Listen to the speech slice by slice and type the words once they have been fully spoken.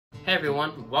Hey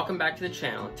everyone, welcome back to the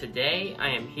channel. Today I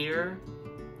am here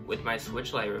with my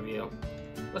Switch Lite review.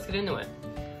 Let's get into it.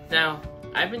 Now,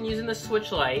 I've been using the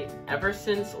Switch Lite ever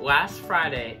since last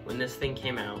Friday when this thing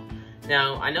came out.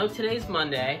 Now, I know today's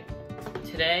Monday.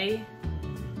 Today,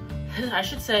 I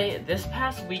should say this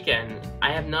past weekend,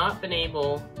 I have not been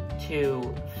able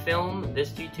to film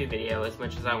this YouTube video as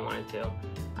much as I wanted to.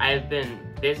 I have been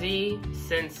busy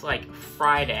since like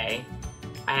Friday.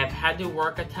 I have had to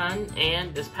work a ton,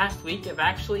 and this past week I've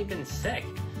actually been sick.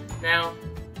 Now,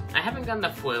 I haven't gotten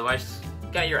the flu. I just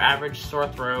got your average sore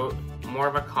throat, more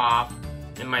of a cough,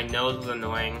 and my nose was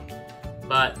annoying.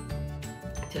 But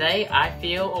today I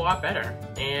feel a lot better,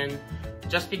 and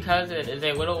just because it is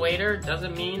a little later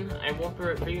doesn't mean I won't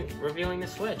be reviewing the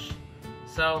Switch.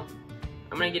 So,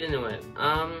 I'm gonna get into it.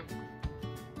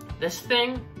 This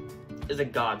thing is a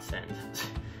godsend.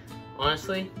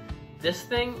 Honestly. This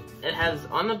thing, it has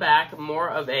on the back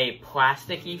more of a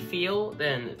plasticky feel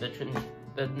than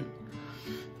if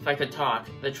I could talk,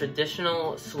 the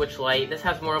traditional Switch Lite. This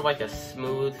has more of like a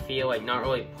smooth feel, like not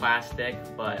really plastic,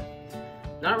 but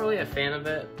not really a fan of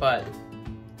it. But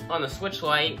on the Switch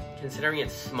Lite, considering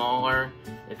it's smaller,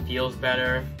 it feels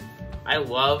better. I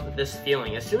love this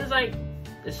feeling. As soon as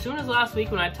last week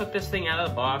when I took this thing out of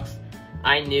the box,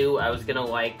 I knew I was gonna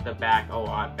like the back a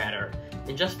lot better.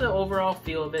 And just the overall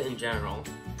feel of it in general.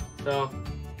 So,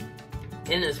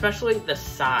 and especially the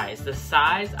size. The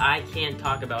size I can't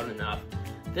talk about enough.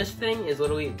 This thing is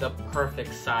literally the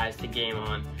perfect size to game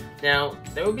on. Now,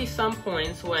 there will be some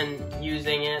points when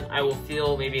using it, I will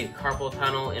feel maybe a carpal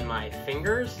tunnel in my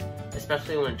fingers,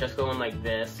 especially when just going like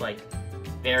this, like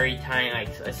very tiny,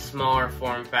 like a smaller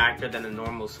form factor than a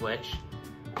normal Switch.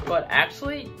 But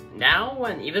actually,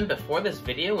 now even before this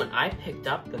video, when I picked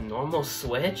up the normal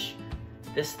Switch,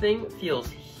 this thing feels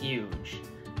huge,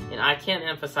 and I can't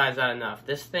emphasize that enough.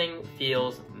 This thing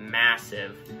feels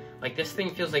massive. Like, this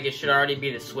thing feels like it should already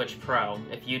be the Switch Pro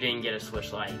if you didn't get a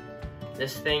Switch Lite.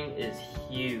 This thing is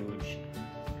huge.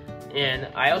 And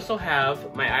I also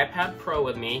have my iPad Pro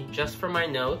with me just for my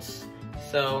notes,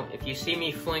 so if you see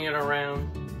me fling it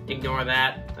around, ignore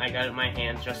that. I got it in my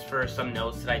hands just for some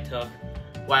notes that I took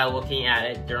while looking at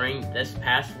it during this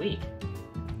past week.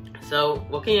 So,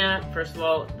 looking at, first of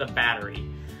all, the battery.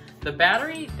 The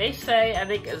battery, they say, I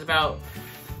think, is about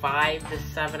 5 to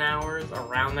 7 hours,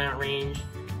 around that range.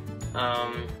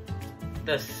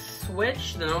 The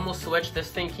Switch, the normal Switch,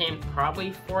 this thing came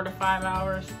probably 4 to 5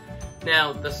 hours.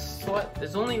 Now,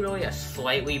 there's only really a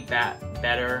slightly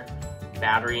better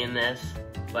battery in this,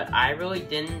 but I really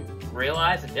didn't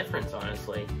realize a difference,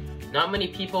 honestly. Not many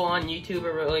people on YouTube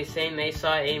are really saying they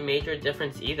saw a major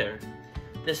difference either.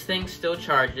 This thing still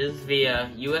charges via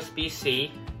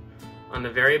USB-C on the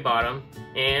very bottom,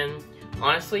 and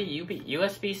honestly,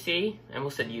 USB-C, I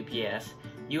almost said UPS,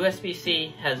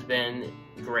 USB-C has been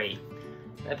great.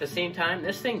 At the same time,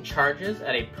 this thing charges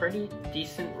at a pretty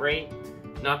decent rate.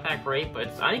 Not that great, but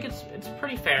I think it's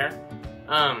pretty fair.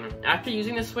 After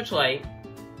using the Switch Lite,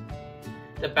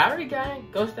 the battery guy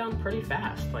goes down pretty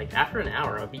fast. Like, after an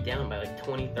hour, I'll be down by like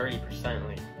 20-30%.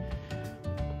 Like,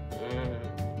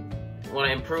 want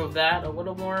to improve that a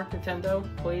little more, Nintendo,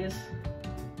 please?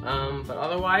 But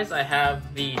otherwise, I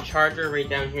have the charger right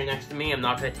down here next to me. I'm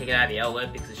not going to take it out of the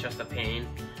outlet because it's just a pain.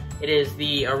 It is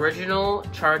the original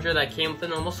charger that came with the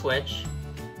normal Switch.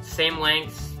 Same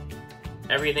lengths,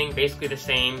 everything basically the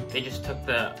same. They just took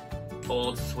the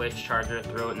old Switch charger,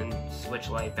 threw it in the Switch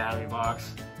Lite battery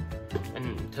box.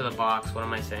 And to the box, what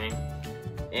am I saying?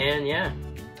 And yeah,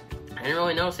 I didn't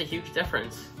really notice a huge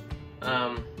difference.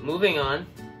 Moving on.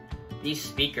 These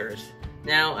speakers.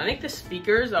 Now, I think the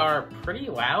speakers are pretty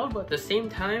loud, but at the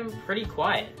same time, pretty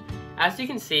quiet. As you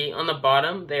can see, on the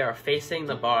bottom, they are facing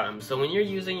the bottom. So when you're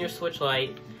using your Switch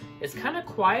Lite, it's kind of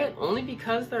quiet only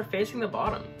because they're facing the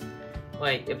bottom.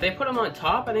 Like, if they put them on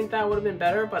top, I think that would have been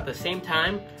better, but at the same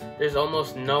time, there's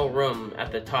almost no room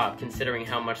at the top, considering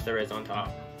how much there is on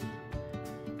top.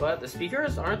 But the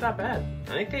speakers aren't that bad.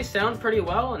 I think they sound pretty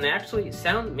well, and they actually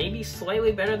sound maybe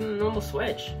slightly better than the normal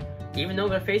Switch, even though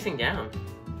they're facing down.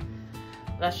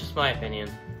 That's just my opinion.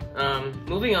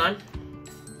 Moving on.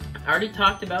 I already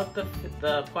talked about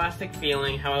the plastic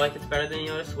feeling, how I like it's better than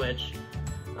the other Switch.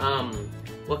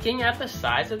 Looking at the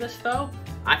size of this though,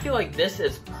 I feel like this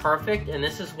is perfect, and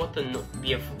this is what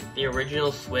the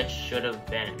original Switch should have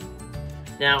been.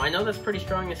 Now, I know that's pretty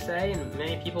strong to say, and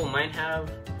many people might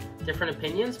have different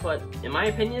opinions, but in my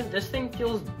opinion, this thing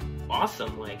feels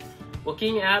awesome. Like,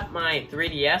 looking at my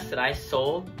 3DS that I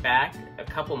sold back a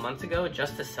couple months ago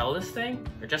just to sell this thing,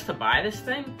 or just to buy this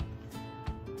thing,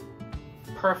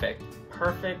 perfect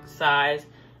size.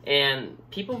 And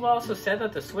people have also said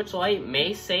that the Switch Lite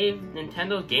may save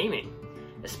Nintendo's gaming,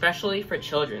 especially for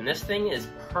children. This thing is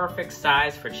perfect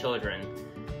size for children.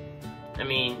 I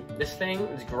mean, this thing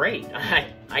is great.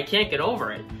 I can't get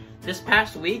over it. This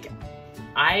past week,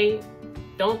 I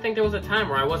don't think there was a time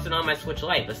where I wasn't on my Switch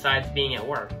Lite besides being at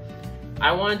work.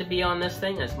 I wanted to be on this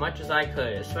thing as much as I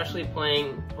could, especially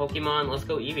playing Pokemon Let's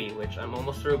Go Eevee, which I'm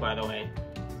almost through, by the way.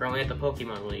 Currently at the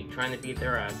Pokemon League, trying to beat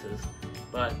their asses.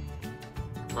 But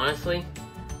honestly,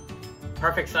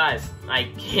 perfect size. I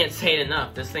can't say it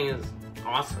enough. This thing is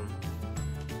awesome.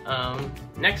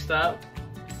 Next up,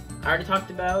 I already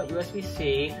talked about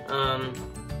USB-C.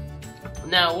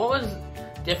 Now, what was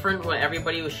different, what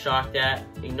everybody was shocked at,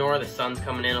 ignore the sun's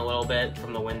coming in a little bit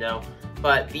from the window,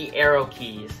 but the arrow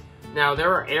keys. Now,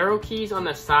 there are arrow keys on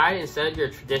the side instead of your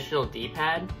traditional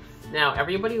D-pad. Now,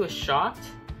 everybody was shocked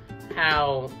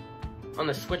how on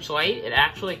the Switch Lite, it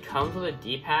actually comes with a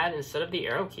D-pad instead of the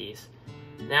arrow keys.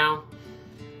 Now,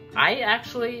 I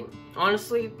actually,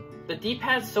 honestly, the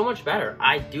D-pad's so much better.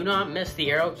 I do not miss the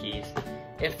arrow keys.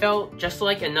 It felt just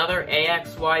like another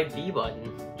AXYB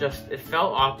button. It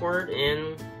felt awkward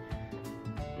and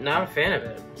not a fan of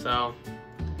it. So,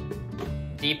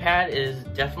 D-pad is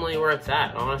definitely where it's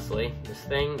at, honestly. This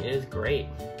thing is great,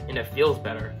 and it feels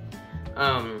better.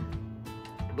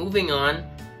 Moving on,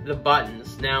 the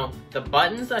buttons. Now, the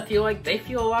buttons, I feel like they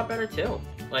feel a lot better too.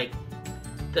 Like,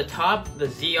 the top, the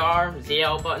ZR,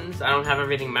 ZL buttons, I don't have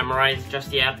everything memorized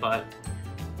just yet, but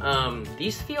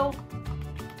these feel,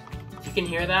 if you can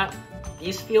hear that,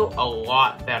 these feel a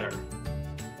lot better.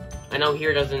 I know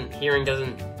hearing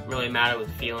doesn't really matter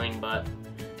with feeling, but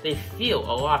they feel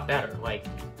a lot better. Like,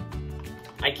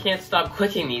 I can't stop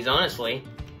clicking these, honestly.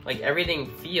 Like, everything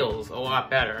feels a lot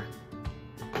better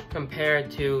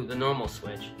compared to the normal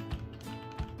Switch.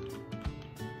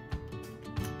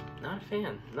 Not a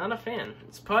fan. Not a fan.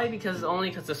 It's probably only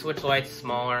because the Switch Lite's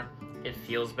smaller, it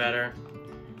feels better.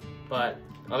 But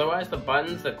otherwise, the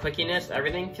buttons, the clickiness,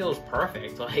 everything feels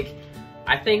perfect. Like,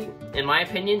 I think, in my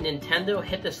opinion, Nintendo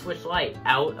hit the Switch Lite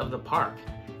out of the park.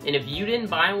 And if you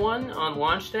didn't buy one on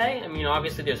launch day, I mean,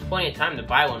 obviously there's plenty of time to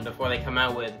buy one before they come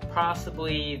out with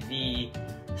possibly the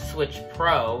Switch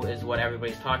Pro is what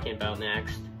everybody's talking about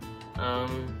next.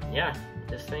 Yeah,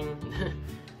 this thing,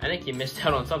 I think you missed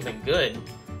out on something good,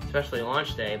 especially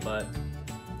launch day, but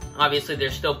obviously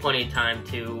there's still plenty of time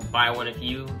to buy one if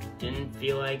you didn't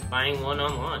feel like buying one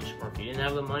on launch, or if you didn't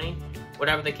have the money,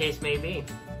 whatever the case may be.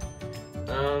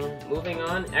 Moving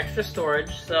on, extra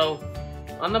storage. So,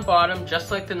 on the bottom, just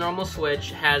like the normal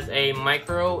Switch, has a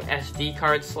micro SD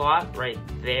card slot right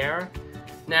there.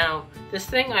 Now, this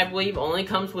thing, I believe, only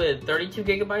comes with 32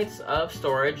 gigabytes of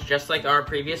storage, just like our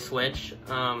previous Switch.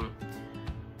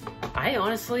 I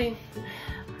honestly,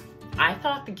 I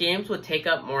thought the games would take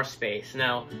up more space.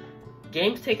 Now,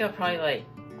 games take up probably like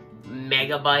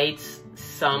megabytes,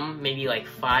 some maybe like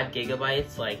 5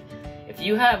 gigabytes. Like, if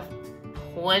you have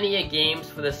plenty of games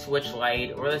for the Switch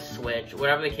Lite or the Switch,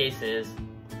 whatever the case is,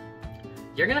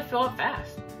 you're gonna fill it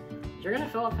fast. You're gonna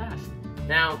fill it fast.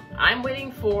 Now, I'm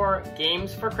waiting for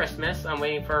games for Christmas. I'm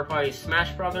waiting for probably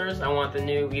Smash Brothers. I want the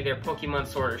new either Pokemon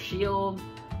Sword or Shield.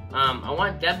 I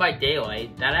want Dead by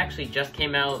Daylight. That actually just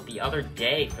came out the other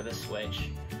day for the Switch.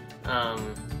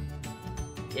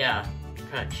 Yeah,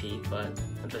 kind of cheap, but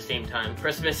at the same time,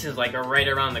 Christmas is like right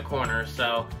around the corner,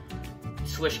 so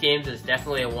Switch games is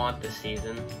definitely a want this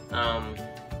season.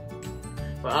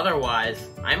 But otherwise,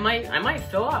 I might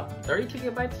fill up. 32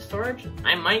 gigabytes of storage,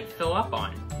 I might fill up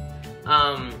on.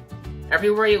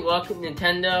 Everywhere you look,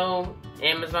 Nintendo,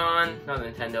 Amazon, not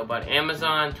Nintendo, but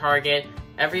Amazon, Target,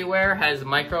 everywhere has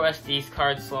micro SD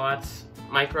card slots,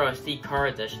 micro SD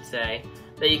cards, I should say,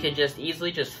 that you could just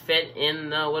easily just fit in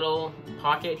the little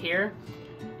pocket here,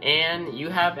 and you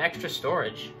have extra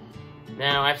storage.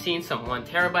 Now, I've seen some 1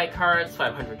 terabyte cards,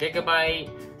 500 gigabyte,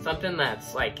 something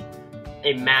that's like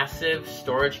a massive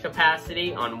storage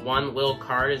capacity on one little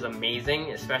card is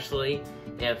amazing, especially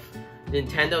if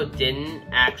Nintendo didn't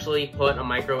actually put a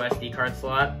micro SD card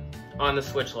slot on the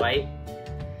Switch Lite.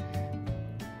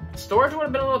 Storage would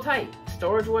have been a little tight.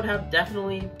 Storage would have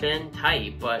definitely been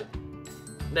tight, but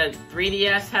the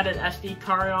 3DS had an SD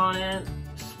card on it.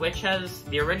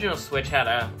 The original Switch had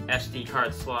a SD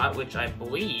card slot, which I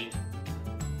believe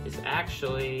is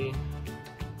actually,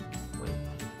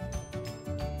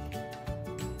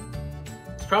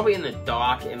 it's probably in the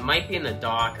dock. It might be in the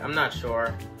dock. I'm not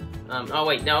sure. Oh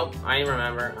wait, no, I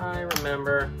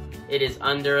remember. It is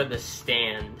under the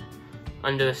stand.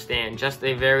 Under the stand, just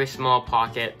a very small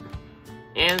pocket.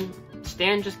 And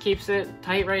stand just keeps it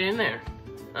tight right in there.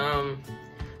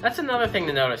 That's another thing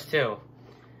to notice too.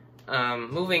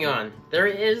 Moving on. There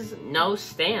is no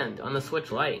stand on the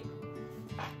Switch Lite.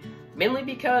 Mainly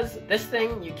because this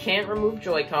thing, you can't remove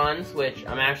Joy-Cons, which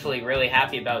I'm actually really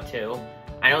happy about too.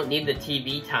 I don't need the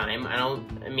TV time. I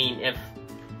don't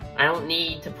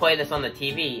need to play this on the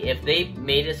TV. If they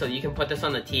made it so you can put this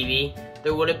on the TV,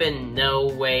 there would have been no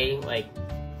way, like,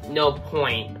 no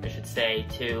point, I should say,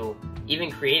 to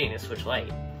even creating a Switch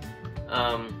Lite.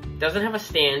 Doesn't have a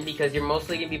stand because you're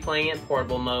mostly going to be playing it in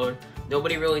portable mode.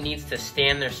 Nobody really needs to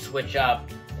stand their Switch up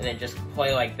and then just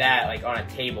play like that, like on a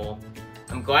table.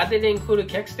 I'm glad they didn't include a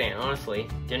kickstand, honestly.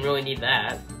 Didn't really need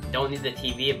that. Don't need the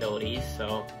TV abilities,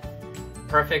 so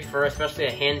perfect for especially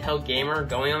a handheld gamer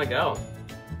going on the go.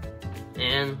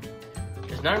 And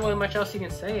there's not really much else you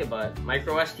can say, but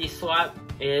micro SD slot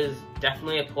is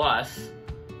definitely a plus.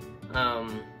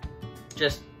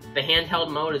 Just the handheld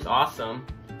mode is awesome.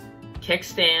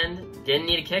 Kickstand, didn't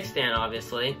need a kickstand,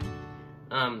 obviously.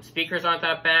 Speakers aren't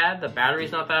that bad, the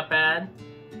battery's not that bad.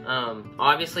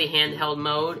 Obviously handheld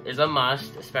mode is a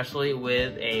must, especially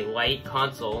with a Lite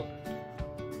console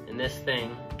in this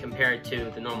thing compared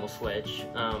to the normal Switch.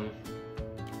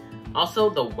 Also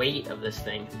the weight of this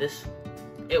thing,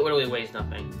 it literally weighs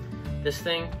nothing. This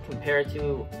thing compared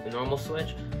to the normal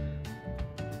Switch,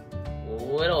 a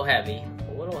little heavy.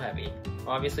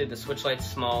 Obviously the Switch Lite's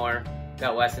smaller,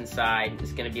 got less inside,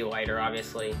 it's gonna be lighter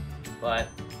obviously, but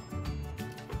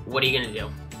what are you gonna do?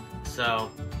 So,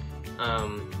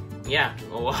 yeah,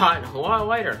 a lot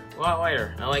lighter.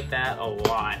 I like that a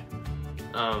lot.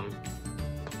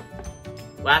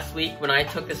 Last week when I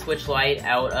took the Switch Lite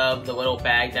out of the little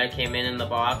bag that came in the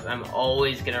box, I'm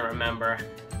always gonna remember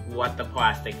what the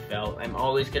plastic felt. I'm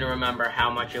always gonna remember how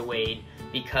much it weighed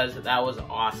because that was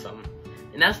awesome.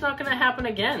 And that's not gonna happen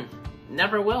again.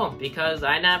 Never will, because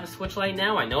I have a Switch Lite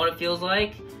now. I know what it feels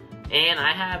like. And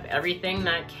I have everything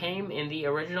that came in the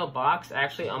original box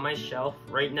actually on my shelf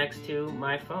right next to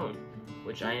my phone,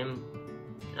 which I am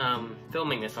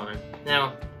filming this on.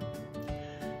 Now,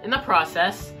 in the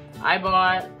process, I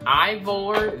bought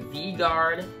Ivor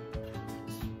V-Guard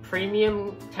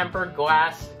Premium Tempered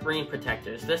Glass Screen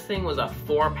Protectors. This thing was a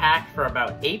 4-pack for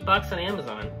about $8 on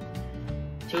Amazon.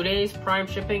 2 days Prime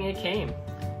shipping, it came.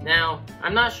 Now,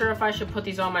 I'm not sure if I should put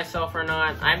these on myself or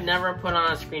not. I've never put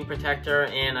on a screen protector,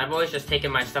 and I've always just taken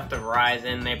my stuff to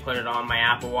Verizon. They put it on my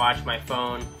Apple Watch, my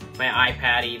phone, my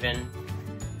iPad even.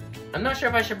 I'm not sure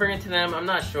if I should bring it to them. I'm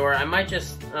not sure. I might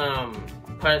just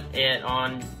put it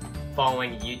on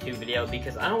following a YouTube video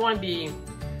because I don't want to be...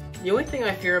 The only thing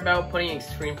I fear about putting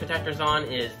screen protectors on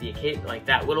is like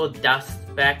that little dust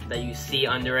speck that you see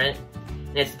under it.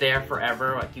 And it's there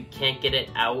forever, like you can't get it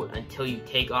out until you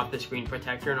take off the screen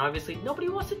protector, and obviously nobody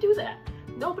wants to do that.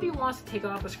 Nobody wants to take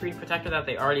off a screen protector that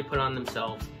they already put on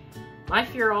themselves. My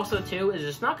fear also too is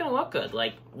it's not going to look good.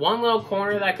 Like one little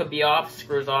corner that could be off,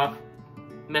 screws off,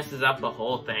 messes up the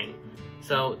whole thing.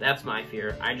 So that's my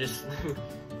fear. I just,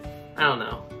 I don't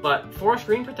know. But 4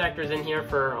 screen protectors in here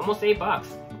for almost $8.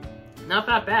 Not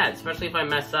that bad, especially if I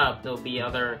mess up, there's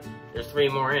 3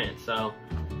 more in it, so.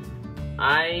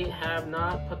 I have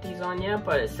not put these on yet,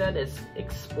 but it said it's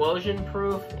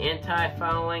explosion-proof,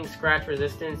 anti-fouling, scratch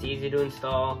resistance, easy to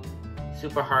install,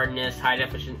 super hardness, high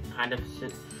definition,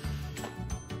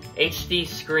 HD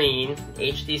screen.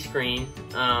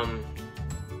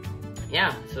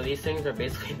 Yeah, so these things are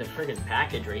basically the friggin'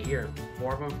 package right here.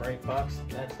 4 of them for $8.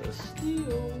 That's a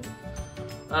steal.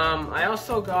 I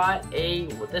also got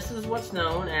this is what's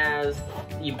known as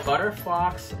the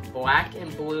Butterfox Black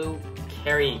and Blue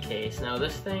carrying case. Now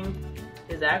this thing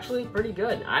is actually pretty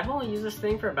good. I've only used this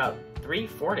thing for about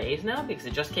 3-4 days now because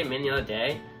it just came in the other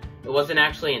day. It wasn't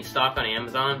actually in stock on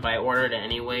Amazon, but I ordered it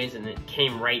anyways and it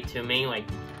came right to me like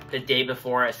the day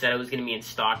before I said it was going to be in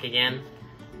stock again.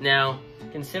 Now,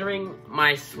 considering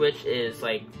my Switch is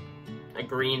like a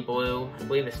green-blue, I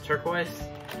believe it's turquoise,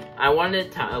 I wanted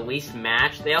it to at least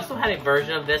match. They also had a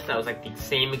version of this that was like the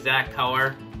same exact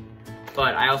color,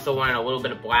 but I also wanted a little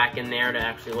bit of black in there to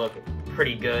actually look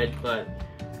pretty good, but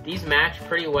these match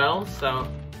pretty well, so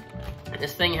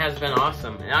this thing has been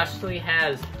awesome. It actually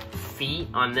has feet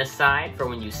on this side for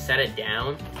when you set it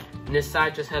down, and this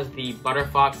side just has the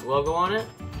Butterfox logo on it.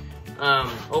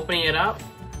 Opening it up,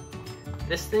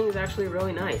 this thing is actually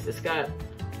really nice. It's got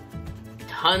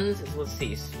tons, let's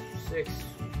see, 6,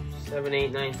 7,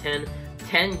 8, 9,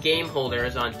 10 game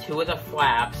holders on 2 of the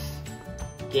flaps.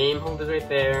 Game holders right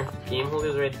there, game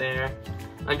holders right there.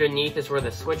 Underneath is where the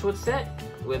Switch would sit,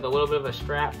 with a little bit of a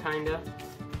strap, kinda.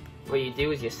 What you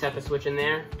do is you set the Switch in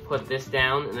there, put this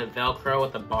down, and the Velcro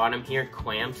at the bottom here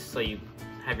clamps, so you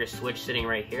have your Switch sitting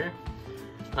right here.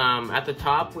 At the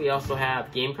top, we also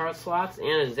have game card slots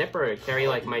and a zipper to carry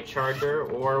like my charger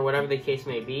or whatever the case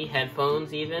may be,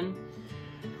 headphones even.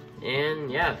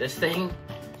 And yeah, this thing,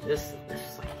 this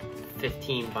is like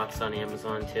 15 bucks on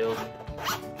Amazon too.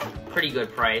 Pretty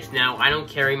good price. Now, I don't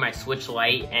carry my Switch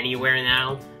Lite anywhere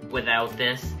now without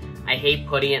this. I hate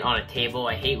putting it on a table.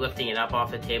 I hate lifting it up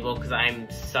off the table because I'm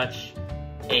such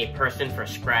a person for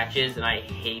scratches, and I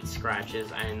hate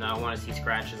scratches. I do not want to see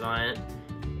scratches on it.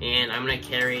 And I'm going to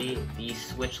carry the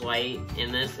Switch Lite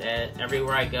in this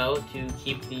everywhere I go to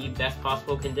keep the best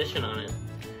possible condition on it.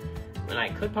 And I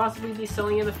could possibly be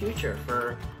selling in the future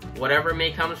for whatever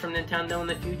may come from Nintendo in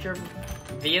the future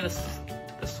via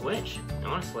the Switch,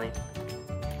 honestly.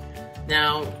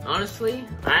 Now, honestly,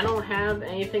 I don't have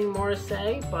anything more to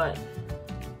say, but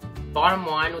bottom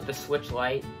line with the Switch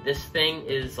Lite, this thing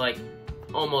is like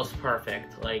almost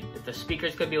perfect. Like, if the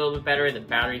speakers could be a little bit better, the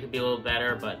battery could be a little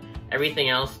better, but everything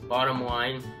else, bottom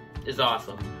line, is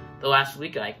awesome. The last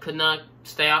week, I could not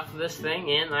stay off of this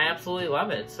thing, and I absolutely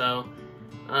love it. So,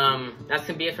 that's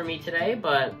gonna be it for me today,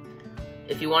 but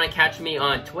if you want to catch me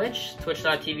on Twitch,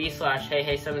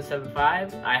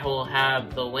 twitch.tv/heyhey775, I will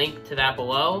have the link to that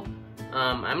below.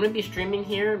 I'm going to be streaming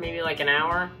here maybe like an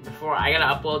hour before. I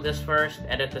gotta upload this first,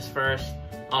 edit this first,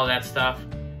 all that stuff.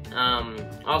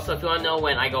 Also, if you want to know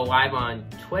when I go live on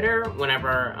Twitter,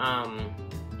 whenever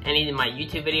any of my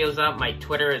YouTube videos up, my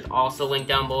Twitter is also linked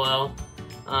down below.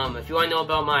 If you want to know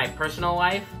about my personal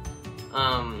life,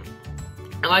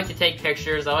 I like to take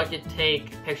pictures. I like to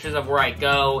take pictures of where I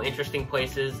go, interesting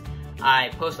places. I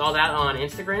post all that on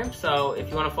Instagram, so if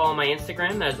you want to follow my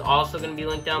Instagram, that is also going to be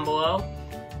linked down below.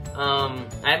 I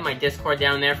have my Discord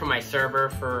down there for my server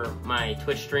for my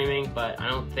Twitch streaming, but I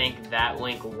don't think that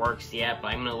link works yet, but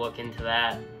I'm going to look into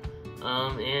that.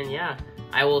 And yeah,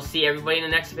 I will see everybody in the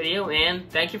next video, and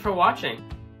thank you for watching.